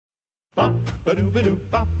Bop, ba-doo-ba-doo,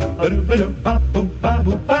 bop, ba-doo-ba-doo, bop, boop, ba,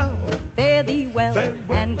 boop, bow. Fare thee well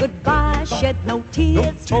and goodbye, shed no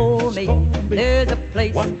tears for me. There's a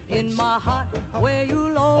place in my heart where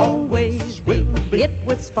you'll always be. It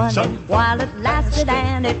was fun while it lasted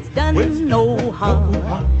and it's done no harm.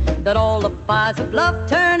 That all the fires of love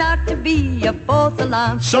turn out to be a false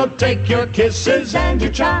alarm. So take your kisses and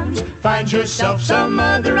your charms, find yourself some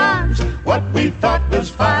other arms. What we thought was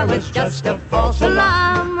fire was just a false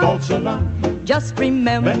alarm. False alarm. Just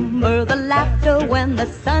remember the laughter when the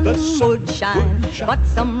sun would shine. But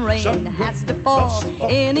some rain has to fall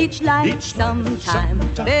in each life sometime.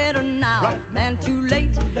 Better now than too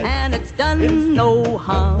late, and it's done no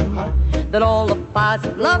harm. That all the fires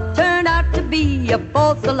of love turned out to be a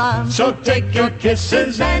false alarm. So take your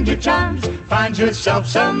kisses and your charms, find yourself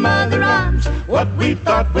some other arms. What we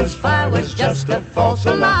thought was fire was just a false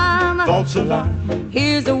alarm. False alarm.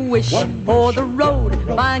 Here's a wish for the road,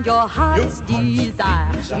 find your heart's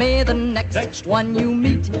desire. May the next one you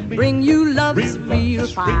meet bring you love's real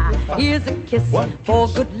fire. Here's a kiss for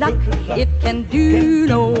good luck, it can do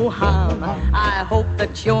no harm. I hope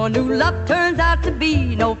that your new love turns out to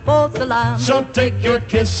be no false alarm. So take your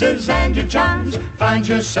kisses and your charms, find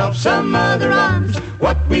yourself some other arms.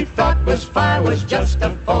 What we thought was fire was just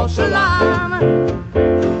a false alarm.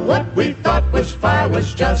 What we thought was fire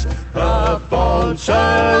was just a false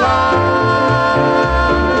alarm.